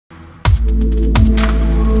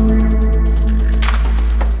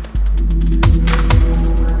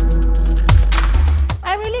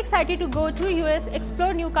Excited to go to US,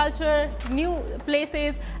 explore new culture, new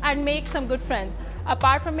places, and make some good friends.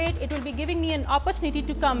 Apart from it, it will be giving me an opportunity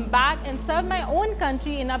to come back and serve my own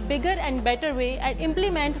country in a bigger and better way and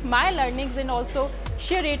implement my learnings and also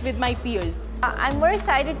share it with my peers. I'm more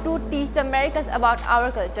excited to teach the Americans about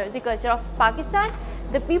our culture, the culture of Pakistan,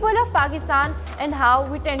 the people of Pakistan, and how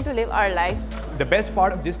we tend to live our life. The best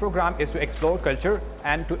part of this program is to explore culture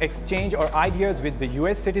and to exchange our ideas with the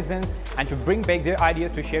US citizens and to bring back their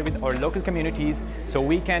ideas to share with our local communities so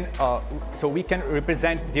we can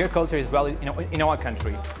represent their culture as well in our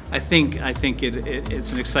country. I think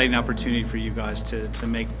it's an exciting opportunity for you guys to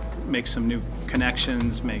make some new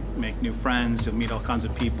connections, make new friends. You'll meet all kinds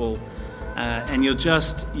of people, and you'll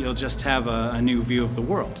just have a new view of the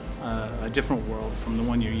world, a different world from the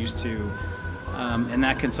one you're used to, and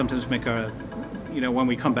that can sometimes make when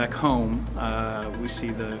we come back home, we see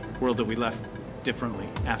the world that we left differently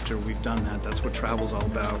after we've done that. That's what travel's all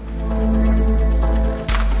about.